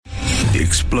The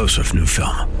explosive new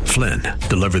film, Flynn,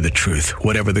 deliver the truth,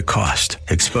 whatever the cost,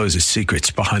 exposes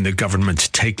secrets behind the government's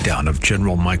takedown of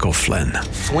General Michael Flynn.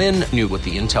 Flynn knew what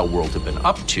the intel world had been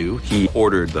up to. He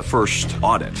ordered the first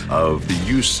audit of the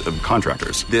use of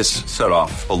contractors. This set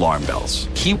off alarm bells.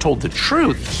 He told the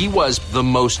truth. He was the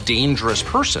most dangerous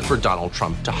person for Donald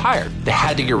Trump to hire. They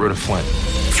had to get rid of Flynn.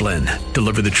 Flynn,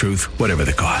 deliver the truth, whatever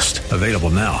the cost. Available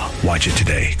now. Watch it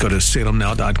today. Go to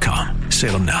salemnow.com.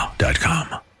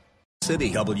 salemnow.com.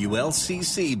 City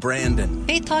WLCC Brandon.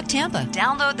 Faith Talk Tampa.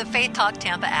 Download the Faith Talk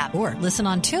Tampa app or listen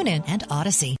on TuneIn and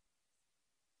Odyssey.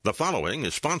 The following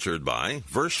is sponsored by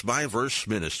Verse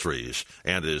Ministries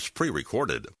and is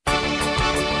pre-recorded.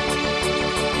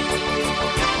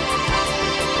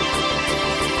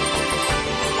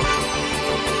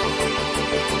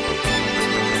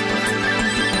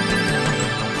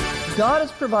 God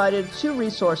has provided two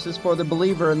resources for the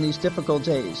believer in these difficult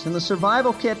days. In the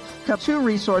survival kit come two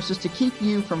resources to keep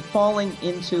you from falling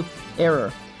into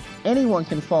error. Anyone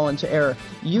can fall into error.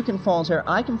 You can fall into error.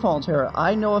 I can fall into error.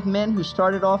 I know of men who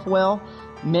started off well,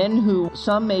 men who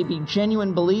some may be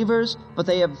genuine believers, but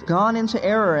they have gone into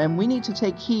error, and we need to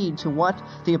take heed to what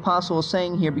the apostle is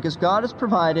saying here, because God has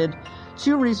provided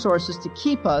two resources to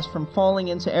keep us from falling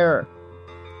into error.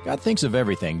 God thinks of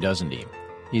everything, doesn't He?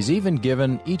 He's even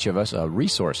given each of us a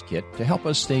resource kit to help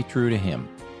us stay true to Him.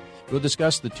 We'll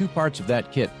discuss the two parts of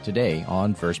that kit today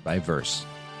on Verse by Verse.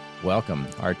 Welcome.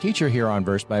 Our teacher here on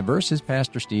Verse by Verse is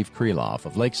Pastor Steve Kreloff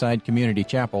of Lakeside Community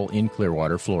Chapel in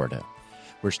Clearwater, Florida.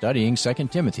 We're studying 2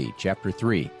 Timothy chapter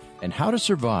 3 and how to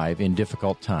survive in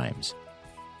difficult times.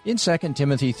 In 2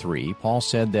 Timothy 3, Paul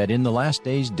said that in the last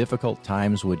days difficult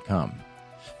times would come.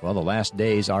 Well, the last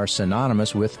days are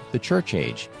synonymous with the church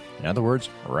age. In other words,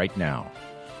 right now.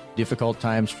 Difficult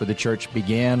times for the church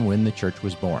began when the church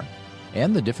was born,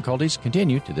 and the difficulties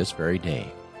continue to this very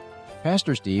day.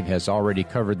 Pastor Steve has already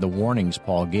covered the warnings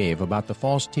Paul gave about the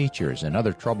false teachers and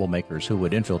other troublemakers who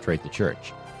would infiltrate the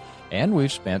church. And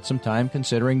we've spent some time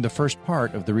considering the first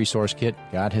part of the resource kit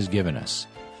God has given us,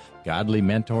 godly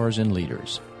mentors and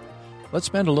leaders. Let's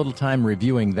spend a little time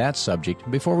reviewing that subject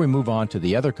before we move on to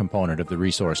the other component of the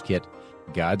resource kit,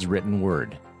 God's written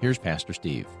word. Here's Pastor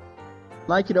Steve. I'd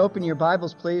like you to open your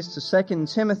Bibles, please, to 2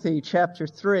 Timothy chapter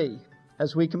 3,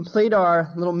 as we complete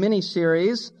our little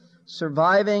mini-series,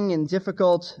 Surviving in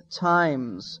Difficult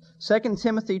Times. 2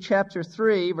 Timothy chapter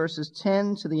 3, verses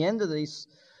 10 to the end of this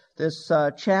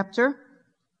chapter,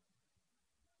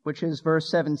 which is verse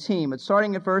 17. But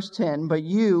starting at verse 10, "But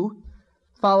you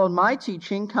followed my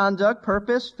teaching, conduct,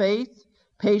 purpose, faith,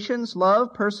 patience,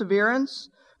 love, perseverance,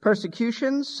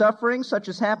 persecutions, suffering, such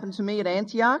as happened to me at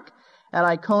Antioch, at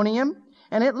Iconium,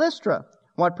 and at Lystra.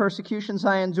 What persecutions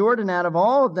I endured, and out of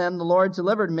all of them the Lord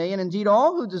delivered me. And indeed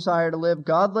all who desire to live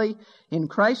godly in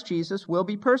Christ Jesus will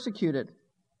be persecuted.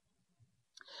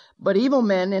 But evil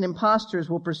men and impostors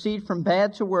will proceed from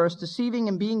bad to worse, deceiving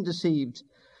and being deceived.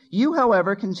 You,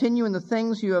 however, continue in the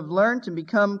things you have learned and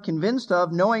become convinced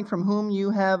of, knowing from whom you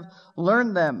have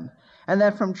learned them, and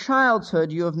that from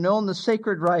childhood you have known the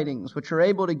sacred writings, which are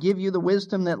able to give you the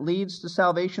wisdom that leads to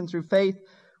salvation through faith,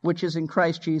 which is in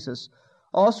Christ Jesus.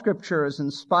 All Scripture is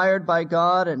inspired by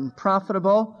God and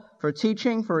profitable for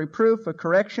teaching, for reproof, for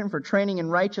correction, for training in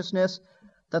righteousness,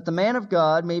 that the man of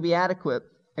God may be adequate,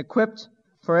 equipped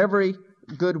for every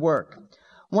good work."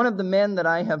 One of the men that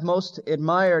I have most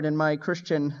admired in my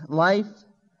Christian life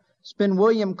has been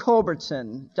William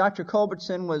Culbertson. Dr.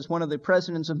 Culbertson was one of the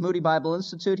presidents of Moody Bible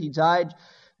Institute. He died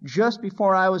just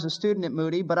before I was a student at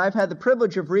Moody, but I've had the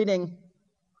privilege of reading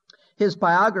his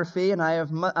biography, and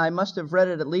I must have read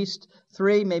it at least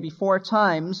 3, maybe 4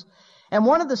 times. And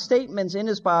one of the statements in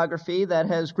his biography that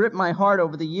has gripped my heart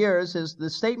over the years is the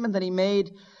statement that he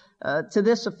made to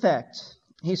this effect.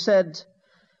 He said,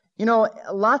 "You know,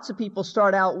 lots of people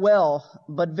start out well,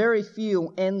 but very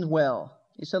few end well."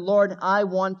 He said, "Lord, I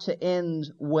want to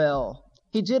end well."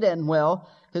 He did end well.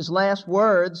 His last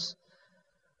words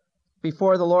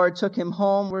before the Lord took him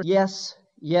home were, "Yes,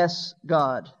 yes,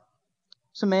 God."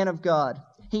 He's a man of God.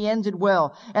 He ended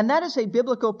well. And that is a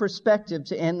biblical perspective,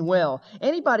 to end well.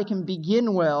 Anybody can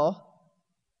begin well,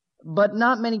 but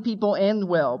not many people end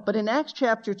well. But in Acts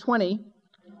chapter 20,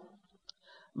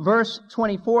 verse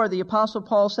 24, the Apostle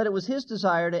Paul said it was his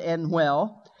desire to end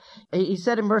well. He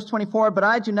said in verse 24, "But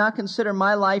I do not consider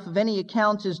my life of any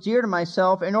account as dear to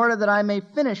myself, in order that I may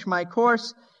finish my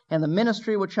course and the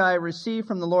ministry which I received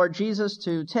from the Lord Jesus,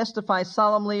 to testify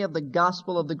solemnly of the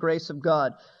gospel of the grace of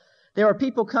God." There were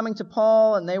people coming to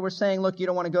Paul, and they were saying, "Look, you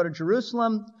don't want to go to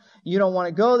Jerusalem. You don't want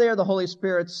to go there. The Holy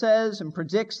Spirit says and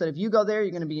predicts that if you go there,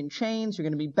 you're going to be in chains, you're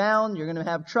going to be bound, you're going to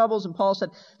have troubles." And Paul said,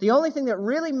 "The only thing that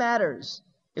really matters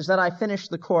is that I finish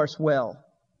the course well,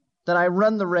 that I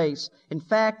run the race. In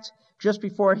fact, just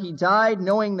before he died,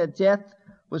 knowing that death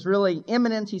was really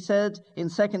imminent, he said in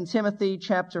 2 Timothy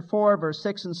chapter 4, verse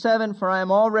 6 and 7, "For I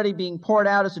am already being poured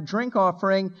out as a drink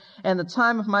offering, and the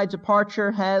time of my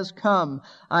departure has come.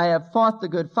 I have fought the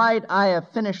good fight. I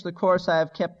have finished the course. I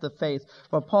have kept the faith."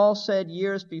 What Paul said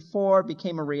years before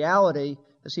became a reality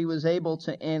as he was able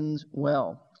to end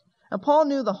well. And Paul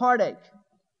knew the heartache,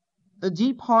 the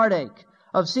deep heartache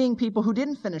of seeing people who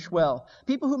didn't finish well,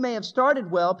 people who may have started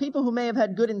well, people who may have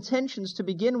had good intentions to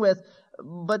begin with,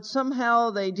 but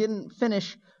somehow they didn't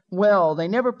finish well. They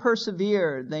never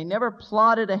persevered. They never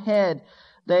plodded ahead.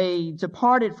 They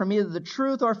departed from either the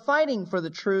truth or fighting for the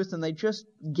truth, and they just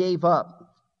gave up.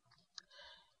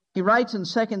 He writes in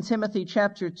 2 Timothy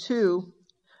chapter 2,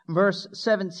 verse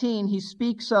 17, he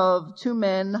speaks of two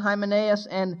men, Hymenaeus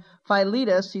and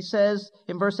Philetus. He says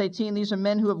in verse 18, "These are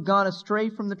men who have gone astray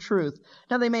from the truth."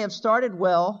 Now they may have started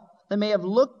well, they may have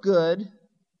looked good,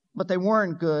 but they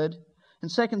weren't good. In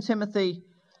 2 Timothy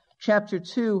chapter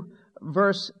 2,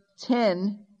 verse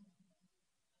 10,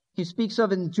 he speaks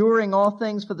of enduring all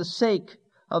things for the sake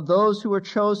of those who are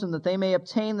chosen, that they may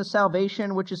obtain the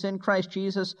salvation which is in Christ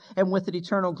Jesus, and with it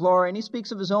eternal glory. And he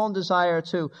speaks of his own desire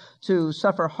to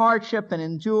suffer hardship and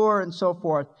endure and so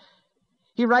forth.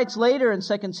 He writes later in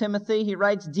 2 Timothy, he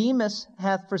writes, "Demas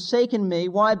hath forsaken me."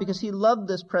 Why? Because he loved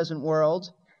this present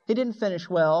world. He didn't finish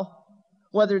well.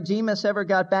 Whether Demas ever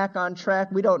got back on track,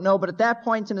 we don't know. But at that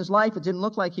point in his life, it didn't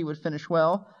look like he would finish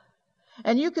well.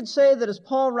 And you could say that as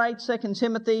Paul writes 2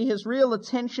 Timothy, his real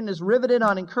attention is riveted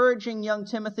on encouraging young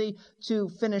Timothy to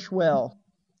finish well,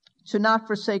 to not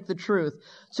forsake the truth,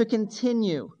 to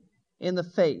continue in the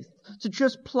faith, to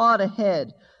just plod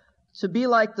ahead, to be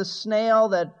like the snail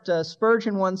that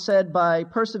Spurgeon once said, "By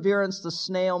perseverance the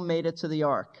snail made it to the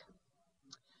ark."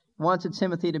 He wanted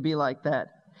Timothy to be like that.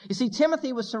 You see,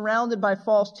 Timothy was surrounded by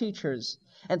false teachers,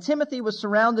 and Timothy was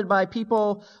surrounded by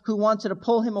people who wanted to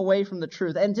pull him away from the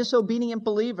truth, and disobedient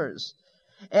believers,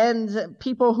 and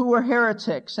people who were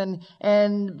heretics,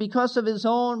 and because of his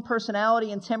own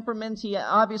personality and temperament, he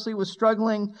obviously was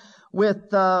struggling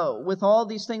with all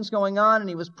these things going on, and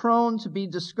he was prone to be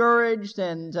discouraged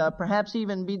and perhaps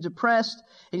even be depressed.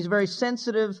 He's a very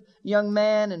sensitive young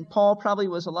man, and Paul probably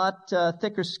was a lot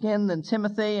thicker skinned than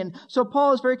Timothy, and so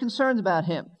Paul is very concerned about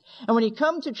him. And when you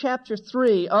come to chapter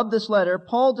 3 of this letter,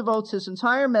 Paul devotes his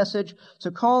entire message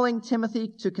to calling Timothy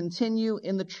to continue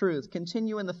in the truth,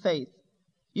 continue in the faith.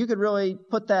 You could really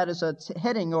put that as a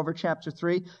heading over chapter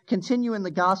 3, continue in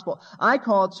the gospel. I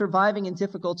call it surviving in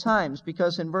difficult times,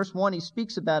 because in verse 1 he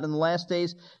speaks about in the last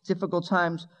days difficult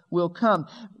times will come.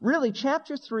 Really,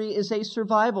 chapter 3 is a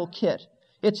survival kit.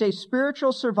 It's a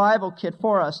spiritual survival kit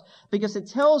for us, because it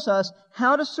tells us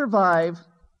how to survive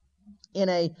in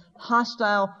a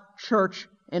hostile church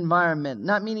environment.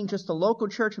 Not meaning just the local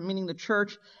church, but meaning the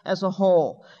church as a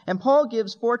whole. And Paul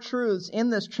gives 4 truths in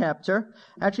this chapter,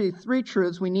 actually 3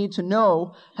 truths we need to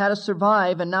know how to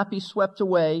survive and not be swept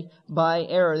away by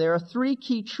error. There are 3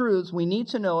 key truths we need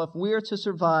to know if we are to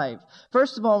survive.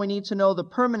 First of all, we need to know the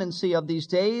permanency of these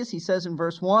days. He says in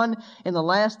verse 1, "In the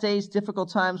last days difficult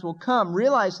times will come."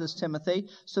 Realize this, Timothy,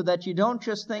 so that you don't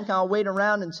just think, "I'll wait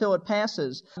around until it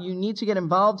passes." You need to get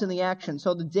involved in the action.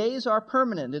 So the days are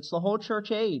permanent. It's the whole church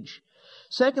age.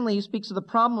 Secondly, he speaks of the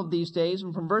problem of these days,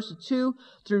 and from verses 2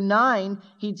 through 9,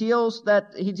 he deals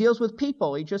with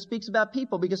people. He just speaks about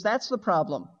people, because that's the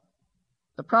problem.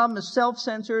 The problem is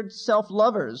self-centered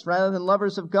self-lovers rather than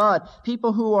lovers of God.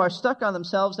 People who are stuck on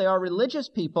themselves. They are religious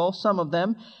people, some of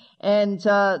them, and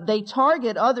they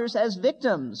target others as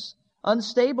victims,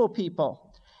 unstable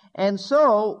people. And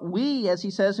so we, as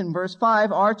he says in verse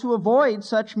 5, are to avoid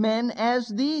such men as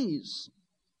these.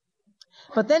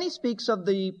 But then he speaks of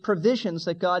the provisions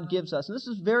that God gives us. And this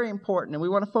is very important, and we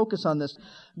want to focus on this.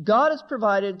 God has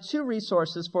provided 2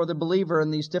 resources for the believer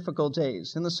in these difficult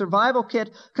days. In the survival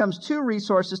kit comes 2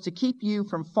 resources to keep you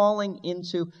from falling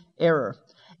into error.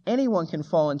 Anyone can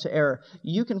fall into error.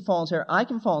 You can fall into error. I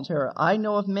can fall into error. I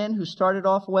know of men who started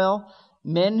off well,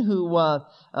 men who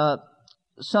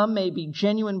some may be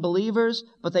genuine believers,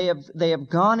 but they have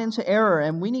gone into error,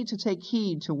 and we need to take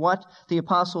heed to what the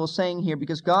apostle is saying here,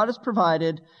 because God has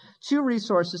provided 2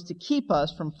 resources to keep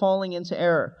us from falling into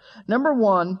error. Number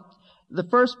 1, the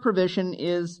first provision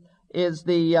is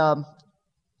the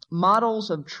models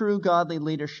of true godly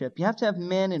leadership. You have to have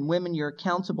men and women you're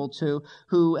accountable to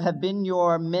who have been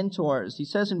your mentors. He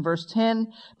says in verse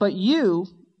 10, "But you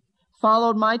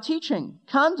followed my teaching,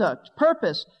 conduct,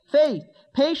 purpose, faith,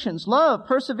 patience, love,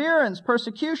 perseverance,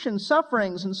 persecution,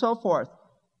 sufferings, and so forth."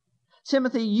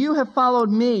 Timothy, you have followed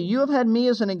me. You have had me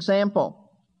as an example.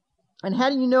 And how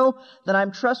do you know that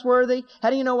I'm trustworthy?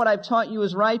 How do you know what I've taught you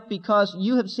is right? Because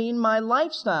you have seen my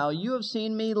lifestyle. You have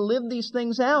seen me live these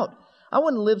things out. I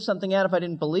wouldn't live something out if I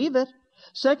didn't believe it.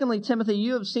 Secondly, Timothy,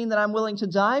 you have seen that I'm willing to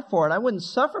die for it. I wouldn't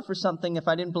suffer for something if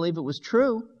I didn't believe it was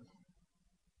true.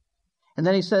 And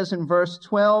then he says in verse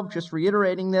 12, just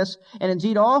reiterating this, and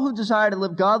indeed all who desire to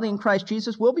live godly in Christ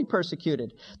Jesus will be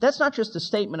persecuted. That's not just a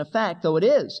statement of fact, though it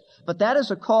is, but that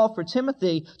is a call for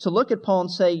Timothy to look at Paul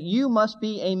and say, you must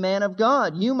be a man of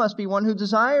God. You must be one who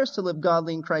desires to live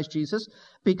godly in Christ Jesus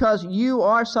because you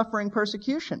are suffering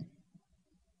persecution.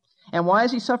 And why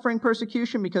is he suffering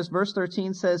persecution? Because verse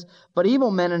 13 says, but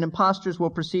evil men and impostors will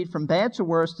proceed from bad to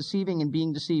worse, deceiving and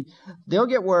being deceived. They'll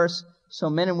get worse. So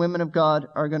men and women of God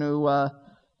are going to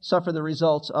suffer the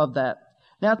results of that.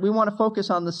 Now, we want to focus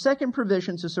on the second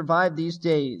provision to survive these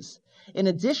days. In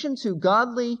addition to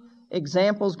godly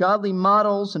examples, godly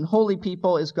models, and holy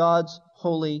people is God's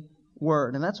holy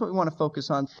word. And that's what we want to focus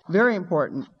on. Very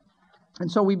important.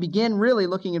 And so we begin really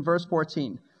looking at verse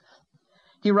 14.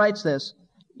 He writes this,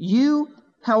 you,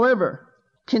 however,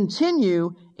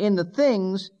 continue in the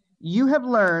things you have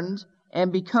learned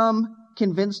and become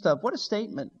convinced of. What a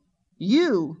statement.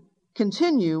 You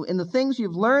continue in the things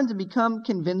you've learned to become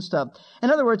convinced of.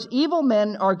 In other words, evil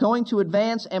men are going to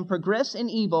advance and progress in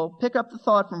evil. Pick up the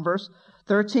thought from verse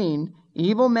 13.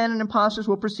 Evil men and impostors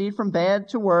will proceed from bad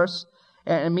to worse.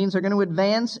 And it means they're going to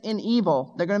advance in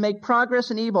evil. They're going to make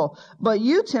progress in evil. But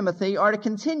you, Timothy, are to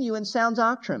continue in sound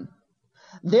doctrine.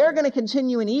 They're going to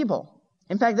continue in evil.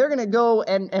 In fact, they're going to go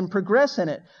and progress in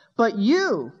it. But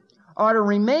you are to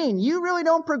remain. You really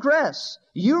don't progress.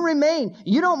 You remain.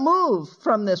 You don't move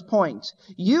from this point.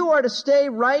 You are to stay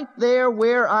right there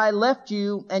where I left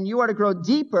you, and you are to grow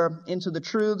deeper into the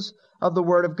truths of the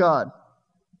Word of God.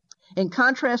 In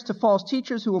contrast to false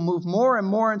teachers who will move more and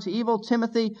more into evil,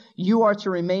 Timothy, you are to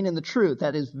remain in the truth.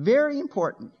 That is very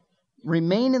important.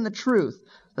 Remain in the truth.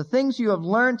 The things you have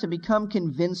learned to become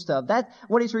convinced of. That,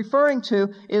 what he's referring to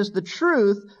is the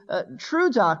truth, true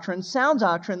doctrine, sound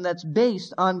doctrine that's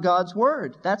based on God's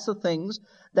Word. That's the things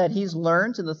that he's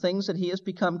learned and the things that he has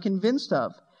become convinced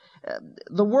of.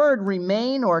 The word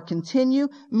remain or continue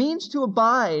means to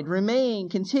abide, remain,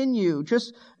 continue.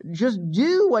 Just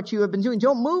do what you have been doing.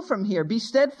 Don't move from here. Be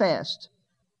steadfast.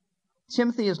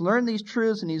 Timothy has learned these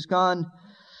truths and he's gone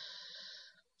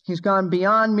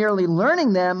beyond merely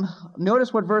learning them.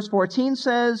 Notice what verse 14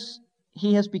 says.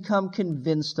 He has become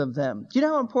convinced of them. Do you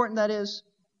know how important that is?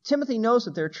 Timothy knows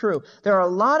that they're true. There are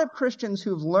a lot of Christians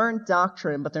who've learned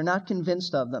doctrine, but they're not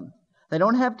convinced of them. They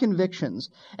don't have convictions.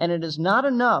 And it is not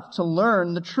enough to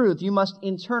learn the truth. You must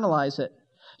internalize it.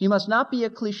 You must not be a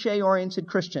cliche-oriented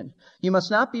Christian. You must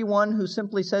not be one who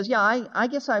simply says, yeah, I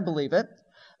guess I believe it.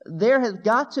 There has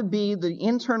got to be the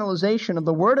internalization of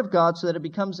the Word of God so that it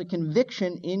becomes a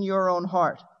conviction in your own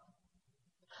heart.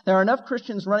 There are enough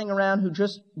Christians running around who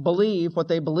just believe what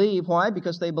they believe. Why?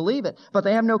 Because they believe it. But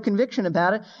they have no conviction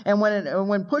about it. And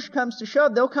when push comes to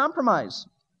shove, they'll compromise.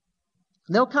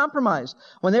 They'll compromise.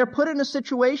 When they're put in a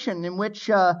situation in which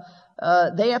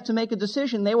they have to make a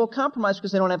decision, they will compromise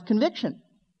because they don't have conviction.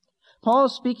 Paul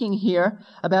is speaking here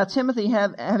about Timothy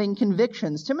having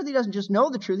convictions. Timothy doesn't just know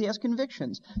the truth, he has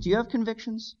convictions. Do you have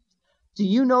convictions? Do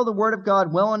you know the Word of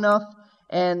God well enough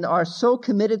and are so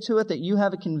committed to it that you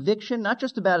have a conviction, not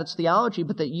just about its theology,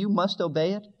 but that you must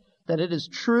obey it, that it is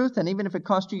truth, and even if it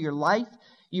cost you your life,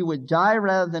 you would die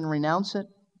rather than renounce it?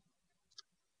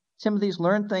 Timothy's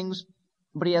learned things,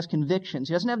 but he has convictions.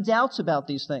 He doesn't have doubts about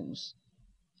these things.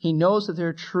 He knows that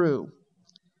they're true.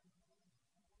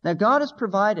 Now, God has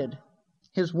provided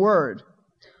His Word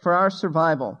for our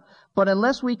survival, but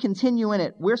unless we continue in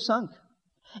it, we're sunk.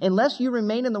 Unless you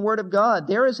remain in the Word of God,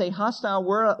 there is a hostile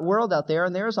world out there,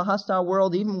 and there is a hostile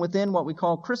world even within what we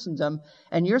call Christendom,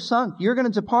 and you're sunk. You're going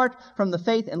to depart from the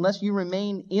faith unless you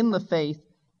remain in the faith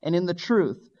and in the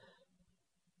truth.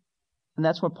 And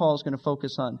that's what Paul is going to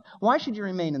focus on. Why should you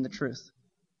remain in the truth?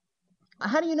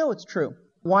 How do you know it's true?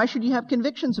 Why should you have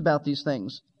convictions about these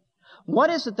things? What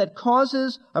is it that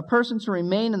causes a person to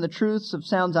remain in the truths of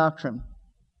sound doctrine?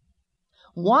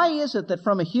 Why is it that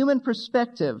from a human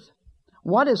perspective,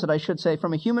 what is it, I should say,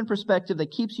 from a human perspective that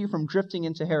keeps you from drifting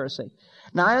into heresy?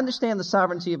 Now, I understand the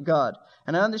sovereignty of God,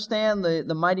 and I understand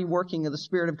the mighty working of the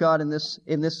Spirit of God in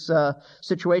this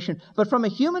situation. But from a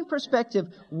human perspective,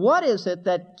 what is it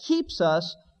that keeps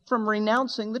us from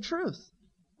renouncing the truth?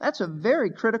 That's a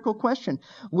very critical question.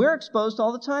 We're exposed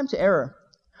all the time to error.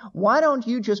 Why don't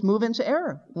you just move into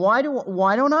error? Why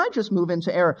don't I just move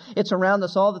into error? It's around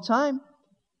us all the time.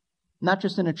 Not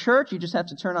just in a church. You just have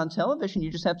to turn on television.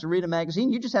 You just have to read a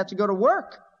magazine. You just have to go to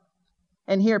work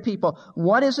and hear people.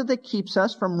 What is it that keeps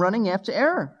us from running after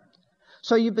error?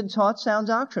 So you've been taught sound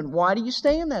doctrine. Why do you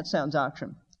stay in that sound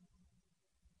doctrine?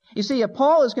 You see, if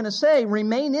Paul is going to say,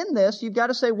 remain in this, you've got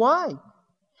to say why.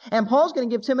 And Paul's going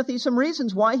to give Timothy some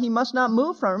reasons why he must not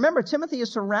move from it. Remember, Timothy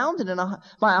is surrounded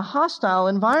by a hostile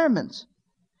environment.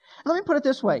 And let me put it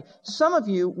this way. Some of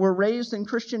you were raised in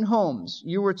Christian homes.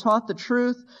 You were taught the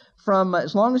truth from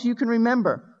as long as you can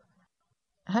remember.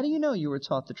 How do you know you were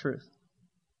taught the truth?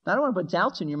 I don't want to put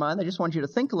doubts in your mind. I just want you to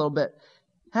think a little bit.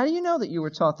 How do you know that you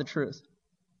were taught the truth?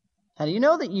 How do you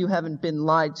know that you haven't been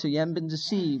lied to, you haven't been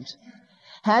deceived?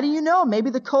 How do you know?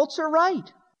 Maybe the cults are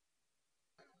right.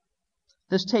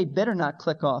 This tape better not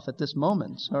click off at this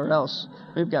moment, or else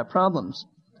we've got problems.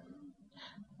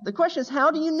 The question is,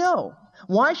 how do you know?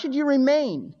 Why should you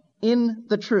remain in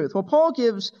the truth? Well, Paul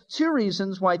gives two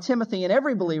reasons why Timothy, and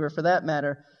every believer for that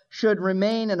matter, should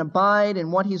remain and abide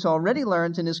in what he's already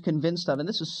learned and is convinced of. And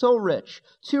this is so rich.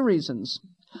 Two reasons.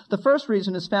 The first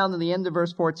reason is found in the end of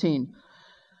verse 14.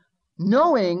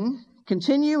 Knowing,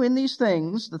 continue in these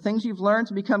things, the things you've learned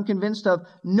to become convinced of,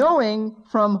 knowing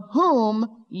from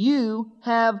whom you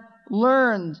have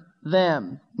learned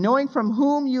them. Knowing from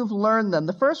whom you've learned them.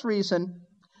 The first reason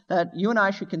that you and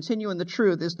I should continue in the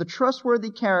truth is the trustworthy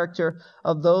character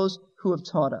of those who have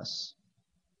taught us.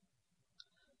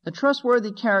 The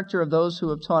trustworthy character of those who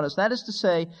have taught us. That is to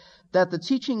say, that the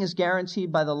teaching is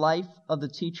guaranteed by the life of the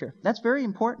teacher. That's very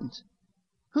important.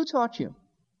 Who taught you?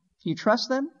 Do you trust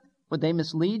them? Would they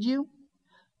mislead you?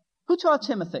 Who taught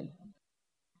Timothy?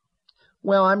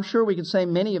 Well, I'm sure we could say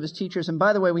many of his teachers. And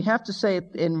by the way, we have to say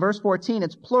in verse 14,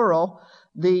 it's plural.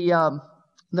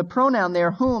 The pronoun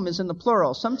there, whom, is in the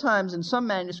plural. Sometimes in some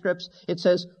manuscripts it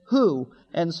says who.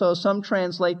 And so some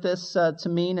translate this to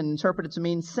mean and interpret it to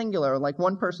mean singular, like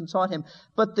one person taught him.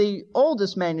 But the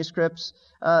oldest manuscripts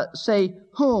say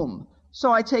whom. So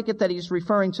I take it that he's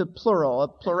referring to plural, a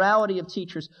plurality of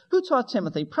teachers. Who taught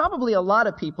Timothy? Probably a lot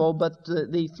of people, but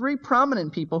the three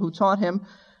prominent people who taught him,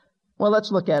 well,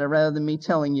 let's look at it rather than me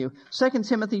telling you. 2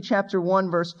 Timothy chapter 1,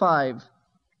 verse 5.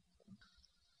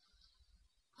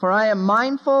 For I am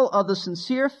mindful of the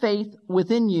sincere faith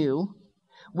within you,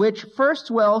 which first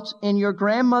dwelt in your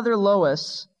grandmother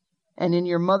Lois and in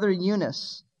your mother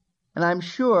Eunice, and I'm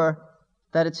sure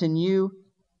that it's in you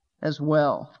as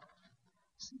well.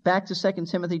 Back to 2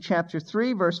 Timothy chapter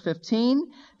 3, verse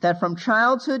 15, that from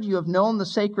childhood you have known the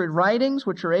sacred writings,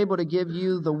 which are able to give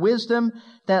you the wisdom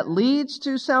that leads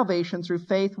to salvation through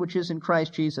faith which is in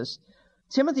Christ Jesus.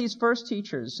 Timothy's first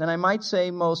teachers, and I might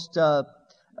say most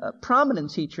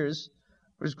prominent teachers,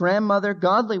 were his grandmother,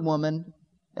 godly woman,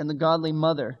 and the godly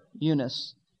mother,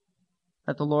 Eunice,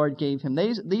 that the Lord gave him.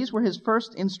 These were his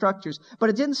first instructors. But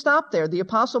it didn't stop there. The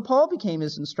Apostle Paul became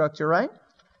his instructor, right?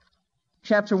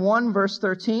 Chapter 1, verse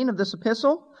 13 of this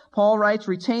epistle, Paul writes,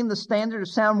 retain the standard of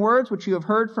sound words which you have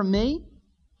heard from me.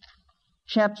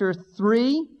 Chapter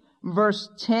 3, verse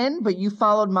 10, but you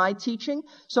followed my teaching.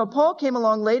 So Paul came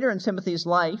along later in Timothy's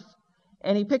life,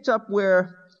 and he picked up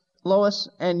where Lois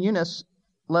and Eunice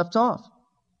left off.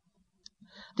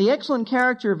 The excellent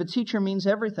character of a teacher means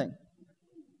everything.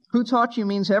 Who taught you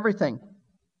means everything.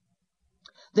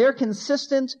 Their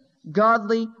consistent,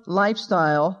 godly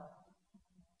lifestyle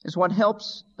is what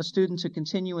helps a student to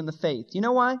continue in the faith. You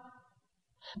know why?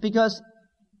 Because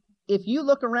if you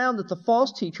look around at the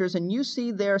false teachers and you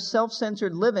see their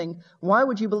self-centered living, why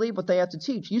would you believe what they have to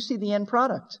teach? You see the end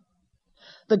product.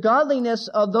 The godliness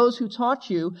of those who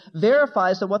taught you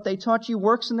verifies that what they taught you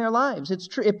works in their lives. It's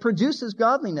true. It produces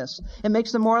godliness. It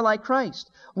makes them more like Christ.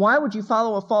 Why would you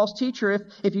follow a false teacher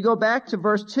if you go back to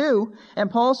verse 2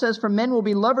 and Paul says, for men will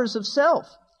be lovers of self.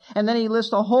 And then he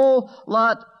lists a whole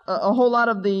lot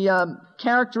of the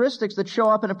characteristics that show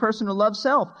up in a person who loves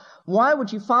self. Why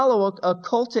would you follow a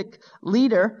cultic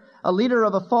leader, a leader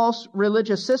of a false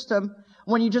religious system,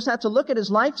 when you just have to look at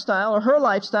his lifestyle or her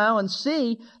lifestyle and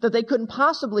see that they couldn't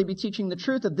possibly be teaching the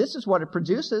truth, that this is what it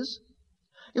produces?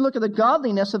 You look at the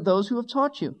godliness of those who have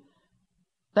taught you.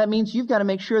 That means you've got to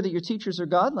make sure that your teachers are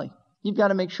godly. You've got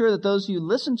to make sure that those you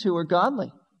listen to are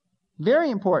godly. Very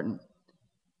important.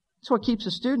 It's what keeps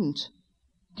a student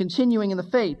continuing in the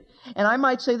faith. And I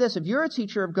might say this, if you're a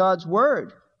teacher of God's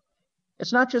Word,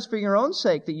 it's not just for your own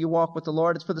sake that you walk with the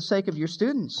Lord, it's for the sake of your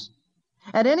students.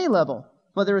 At any level,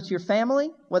 whether it's your family,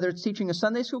 whether it's teaching a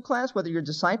Sunday school class, whether you're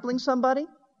discipling somebody,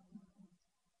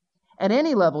 at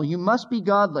any level, you must be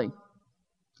godly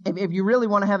if you really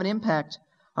want to have an impact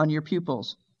on your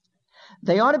pupils.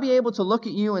 They ought to be able to look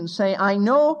at you and say, I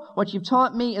know what you've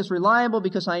taught me is reliable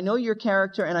because I know your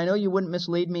character and I know you wouldn't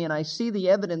mislead me and I see the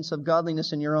evidence of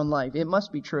godliness in your own life. It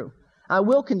must be true. I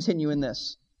will continue in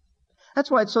this.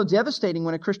 That's why it's so devastating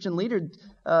when a Christian leader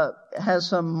has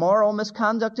some moral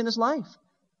misconduct in his life.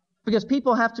 Because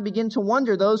people have to begin to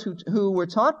wonder, those who were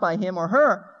taught by him or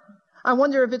her, I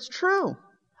wonder if it's true.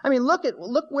 I mean, look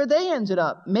where they ended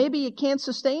up. Maybe it can't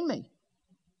sustain me.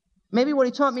 Maybe what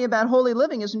he taught me about holy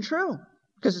living isn't true.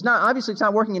 Because obviously it's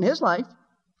not working in his life.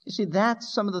 You see,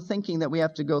 that's some of the thinking that we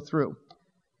have to go through.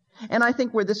 And I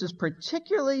think where this is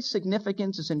particularly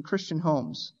significant is in Christian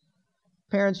homes.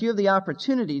 Parents, you have the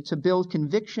opportunity to build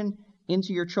conviction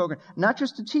into your children. Not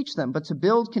just to teach them, but to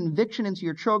build conviction into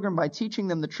your children by teaching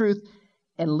them the truth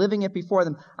and living it before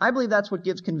them. I believe that's what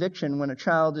gives conviction when a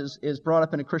child is brought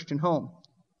up in a Christian home.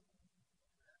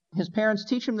 His parents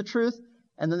teach him the truth,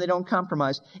 and then they don't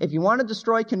compromise. If you want to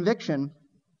destroy conviction,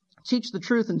 teach the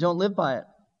truth and don't live by it.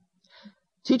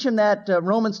 Teach him that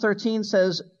Romans 13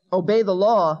 says, obey the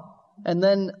law, and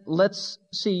then let's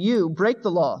see you break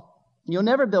the law. You'll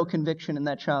never build conviction in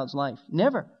that child's life.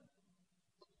 Never.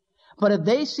 But if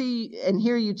they see and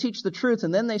hear you teach the truth,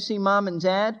 and then they see mom and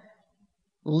dad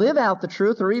live out the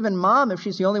truth, or even mom if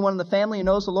she's the only one in the family who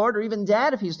knows the Lord, or even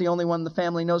dad if he's the only one in the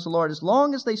family who knows the Lord, as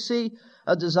long as they see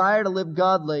a desire to live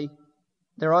godly,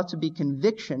 there ought to be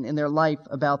conviction in their life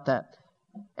about that.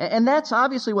 And that's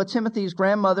obviously what Timothy's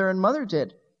grandmother and mother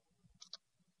did.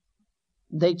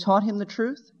 They taught him the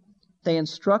truth. They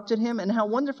instructed him, and how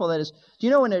wonderful that is. Do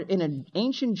you know, in an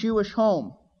ancient Jewish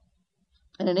home,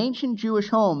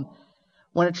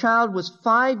 when a child was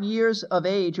 5 years of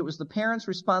age, it was the parents'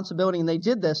 responsibility, and they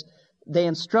did this. They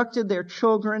instructed their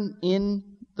children in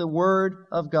the Word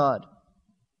of God.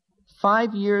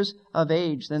 5 years of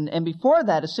age. And before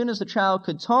that, as soon as the child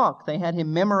could talk, they had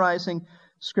him memorizing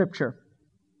Scripture.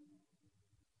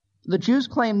 The Jews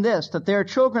claimed this, that their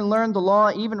children learned the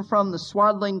law even from the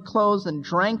swaddling clothes and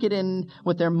drank it in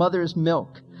with their mother's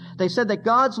milk. They said that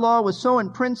God's law was so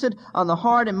imprinted on the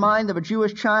heart and mind of a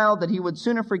Jewish child that he would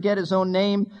sooner forget his own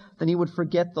name than he would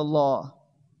forget the law.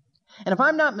 And if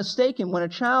I'm not mistaken, when a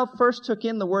child first took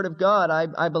in the Word of God,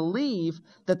 I believe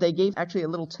that they gave actually a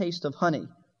little taste of honey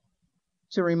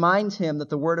to remind him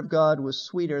that the Word of God was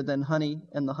sweeter than honey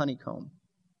and the honeycomb.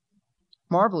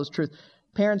 Marvelous truth.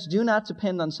 Parents, do not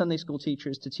depend on Sunday school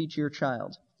teachers to teach your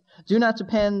child. Do not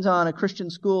depend on a Christian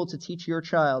school to teach your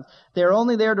child. They're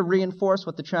only there to reinforce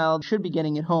what the child should be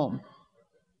getting at home.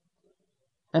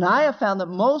 And I have found that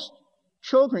most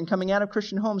children coming out of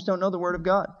Christian homes don't know the Word of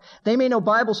God. They may know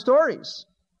Bible stories,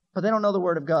 but they don't know the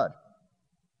Word of God.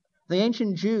 The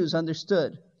ancient Jews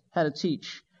understood how to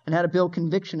teach and how to build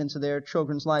conviction into their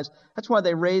children's lives. That's why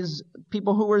they raised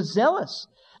people who were zealous.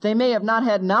 They may have not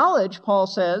had knowledge, Paul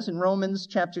says in Romans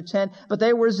chapter 10, but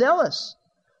they were zealous.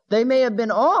 They may have been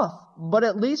off, but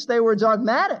at least they were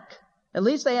dogmatic. At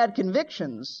least they had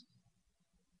convictions.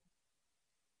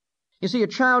 You see, a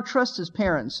child trusts his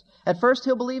parents. At first,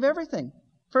 he'll believe everything.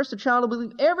 First, a child will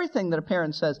believe everything that a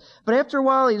parent says. But after a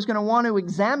while, he's going to want to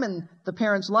examine the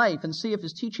parent's life and see if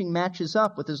his teaching matches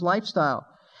up with his lifestyle.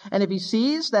 And if he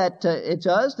sees that it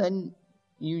does, then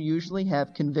you usually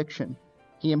have conviction.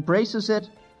 He embraces it,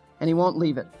 and he won't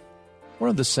leave it. One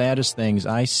of the saddest things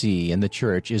I see in the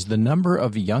church is the number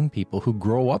of young people who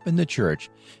grow up in the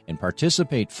church and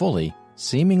participate fully,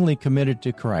 seemingly committed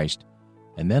to Christ,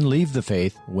 and then leave the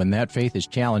faith when that faith is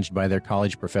challenged by their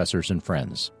college professors and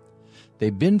friends.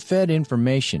 They've been fed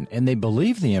information, and they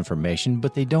believe the information,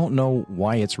 but they don't know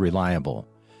why it's reliable.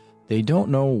 They don't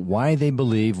know why they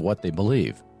believe what they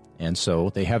believe, and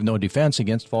so they have no defense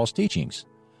against false teachings.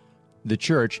 The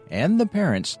church and the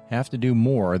parents have to do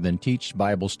more than teach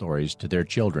Bible stories to their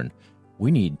children. We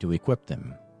need to equip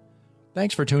them.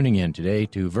 Thanks for tuning in today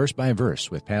to Verse by Verse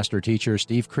with pastor-teacher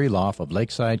Steve Kreloff of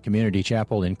Lakeside Community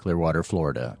Chapel in Clearwater,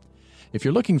 Florida. If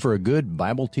you're looking for a good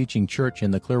Bible-teaching church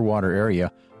in the Clearwater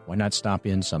area, why not stop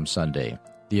in some Sunday?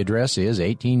 The address is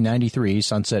 1893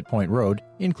 Sunset Point Road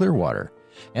in Clearwater,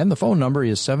 and the phone number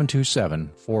is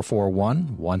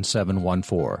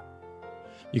 727-441-1714.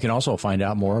 You can also find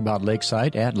out more about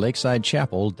Lakeside at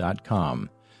lakesidechapel.com.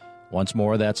 Once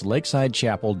more, that's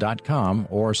lakesidechapel.com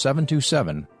or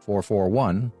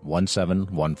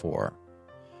 727-441-1714.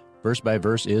 Verse by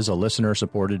Verse is a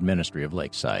listener-supported ministry of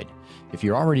Lakeside. If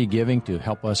you're already giving to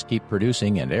help us keep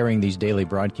producing and airing these daily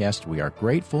broadcasts, we are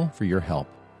grateful for your help.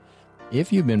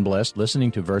 If you've been blessed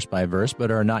listening to Verse by Verse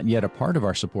but are not yet a part of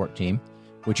our support team,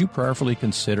 would you prayerfully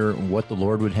consider what the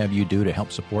Lord would have you do to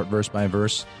help support Verse by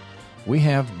Verse? We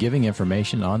have giving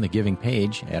information on the giving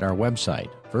page at our website,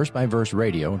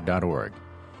 versebyverseradio.org.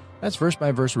 That's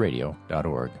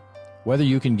versebyverseradio.org. Whether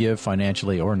you can give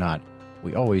financially or not,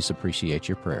 we always appreciate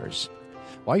your prayers.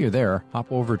 While you're there,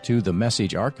 hop over to the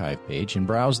Message Archive page and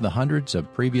browse the hundreds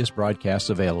of previous broadcasts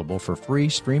available for free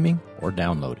streaming or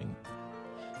downloading.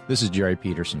 This is Jerry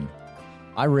Peterson.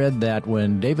 I read that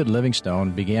when David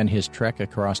Livingstone began his trek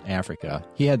across Africa,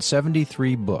 he had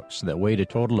 73 books that weighed a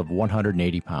total of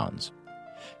 180 pounds.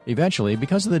 Eventually,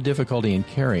 because of the difficulty in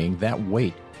carrying that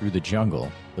weight through the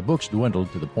jungle, the books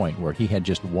dwindled to the point where he had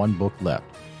just one book left,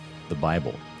 the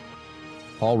Bible.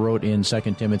 Paul wrote in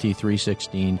 2 Timothy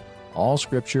 3:16, "All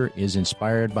Scripture is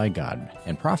inspired by God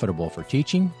and profitable for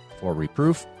teaching, for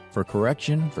reproof, for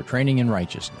correction, for training in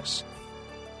righteousness."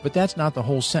 But that's not the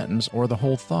whole sentence or the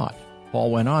whole thought.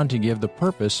 Paul went on to give the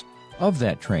purpose of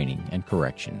that training and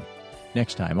correction.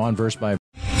 Next time on Verse by Verse.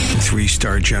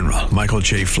 3-star General Michael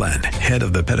J. Flynn, head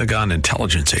of the Pentagon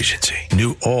Intelligence Agency,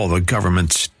 knew all the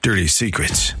government's dirty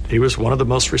secrets. He was one of the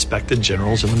most respected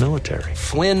generals in the military.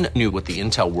 Flynn knew what the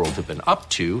intel world had been up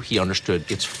to. He understood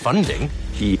its funding.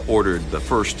 He ordered the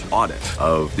first audit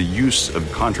of the use of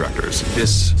contractors.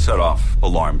 This set off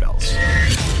alarm bells.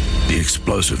 The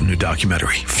explosive new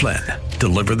documentary, Flynn,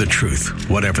 Deliver the Truth,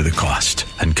 Whatever the Cost,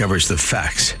 uncovers the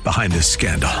facts behind this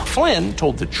scandal. Flynn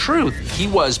told the truth. He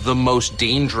was the most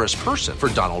dangerous person for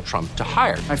Donald Trump to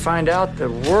hire. I find out the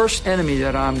worst enemy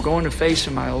that I'm going to face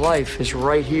in my life is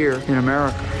right here in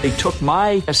America. They took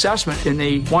my assessment and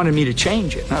they wanted me to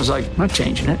change it. And I was like, I'm not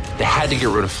changing it. They had to get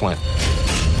rid of Flynn.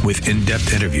 With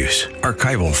in-depth interviews,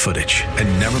 archival footage,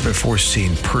 and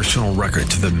never-before-seen personal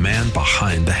records of the man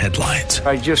behind the headlines.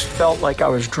 I just felt like I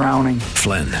was drowning.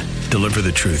 Flynn, Deliver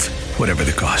the Truth, Whatever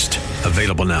the Cost.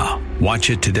 Available now.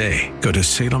 Watch it today. Go to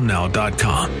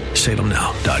salemnow.com.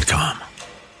 salemnow.com.